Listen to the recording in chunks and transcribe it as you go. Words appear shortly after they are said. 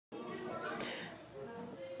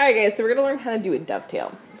Alright guys, so we're going to learn how to do a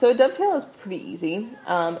dovetail. So a dovetail is pretty easy.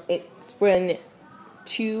 It's when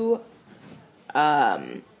two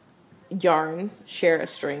yarns share a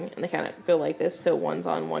string and they kind of go like this. So one's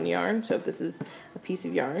on one yarn. So if this is a piece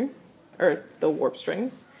of yarn, or the warp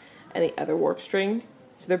strings, and the other warp string,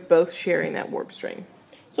 so they're both sharing that warp string.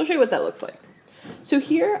 So I'll show you what that looks like. So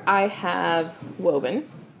here I have woven,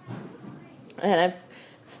 and I've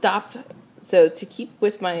stopped. So to keep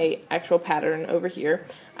with my actual pattern over here,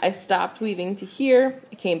 I stopped weaving to here,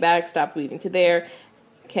 came back, stopped weaving to there,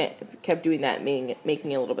 kept doing that, making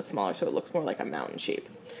it a little bit smaller so it looks more like a mountain shape.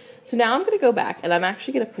 So now I'm going to go back and I'm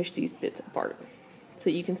actually going to push these bits apart so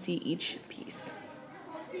that you can see each piece.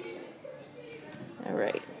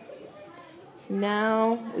 Alright, so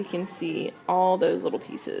now we can see all those little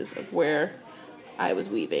pieces of where I was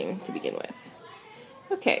weaving to begin with.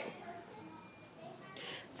 Okay.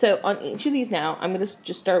 So on each of these now, I'm going to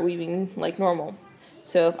just start weaving like normal.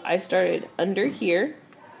 So if I started under here,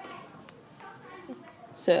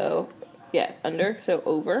 so yeah, under, so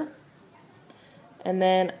over, and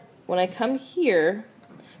then when I come here,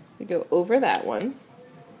 I go over that one,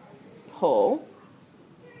 pull.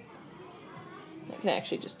 I can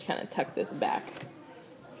actually just kind of tuck this back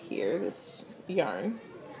here, this yarn.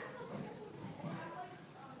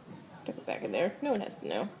 Tuck it back in there. No one has to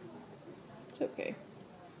know. It's okay.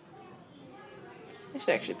 I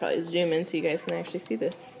should actually probably zoom in so you guys can actually see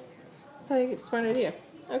this. Probably a smart idea.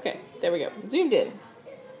 Okay, there we go. Zoomed in.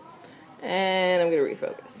 And I'm going to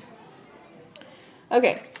refocus.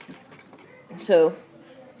 Okay, so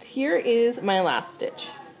here is my last stitch.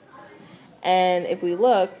 And if we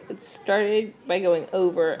look, it started by going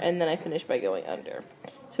over and then I finished by going under.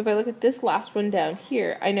 So if I look at this last one down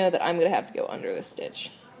here, I know that I'm going to have to go under this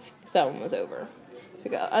stitch because that one was over. So I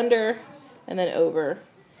go under and then over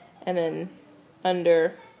and then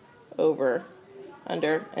under, over,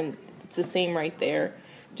 under, and it's the same right there,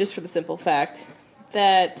 just for the simple fact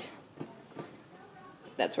that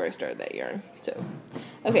that's where I started that yarn. So,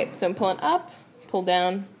 okay, so I'm pulling up, pull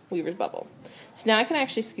down, weaver's bubble. So now I can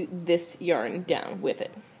actually scoot this yarn down with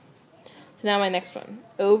it. So now my next one,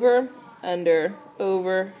 over, under,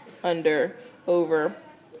 over, under, over.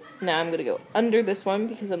 Now I'm going to go under this one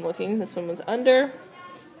because I'm looking, this one was under,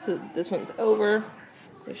 so this one's over.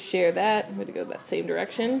 I'm going to share that. I'm going to go that same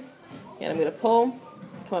direction. And I'm going to pull,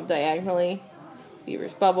 come up diagonally,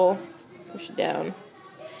 weaver's bubble, push it down,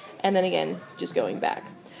 and then again, just going back.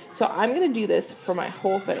 So I'm going to do this for my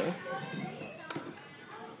whole thing.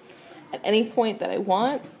 At any point that I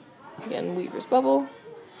want, again, weaver's bubble,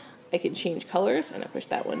 I can change colors, and I push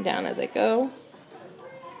that one down as I go.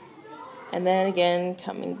 And then again,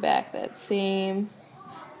 coming back that same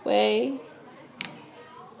way.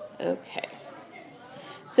 Okay.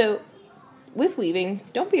 So, with weaving,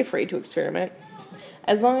 don't be afraid to experiment.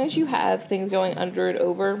 As long as you have things going under and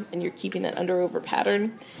over, and you're keeping that under-over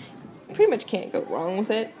pattern, you pretty much can't go wrong with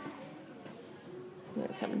it. I'm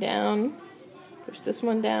going to come down, push this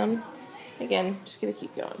one down. Again, just going to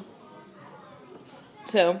keep going.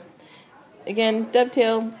 So, again,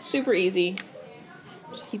 dovetail, super easy.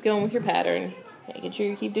 Just keep going with your pattern, making sure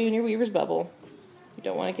you keep doing your weaver's bubble. You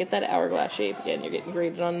don't want to get that hourglass shape. Again, you're getting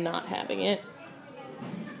graded on not having it.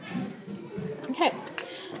 Okay,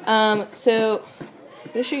 so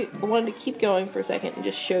I wanted to keep going for a second and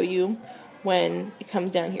just show you when it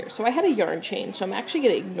comes down here. So I had a yarn change, so I'm actually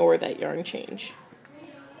going to ignore that yarn change.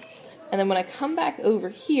 And then when I come back over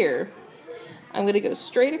here, I'm going to go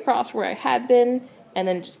straight across where I had been and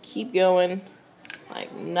then just keep going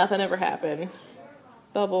like nothing ever happened.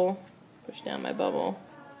 Bubble, push down my bubble,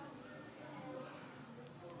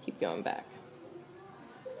 keep going back.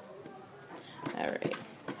 Alright.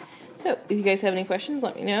 So, if you guys have any questions,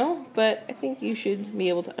 let me know, but I think you should be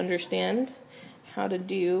able to understand how to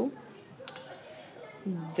do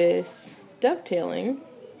this dovetailing,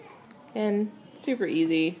 and super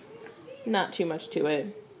easy, not too much to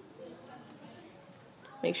it.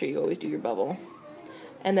 Make sure you always do your bubble,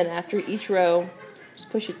 and then after each row, just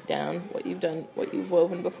push it down, what you've done, what you've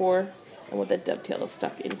woven before, and what that dovetail is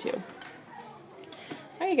stuck into.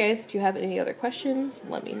 Alright guys, if you have any other questions,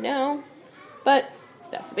 let me know, but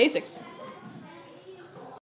that's the basics.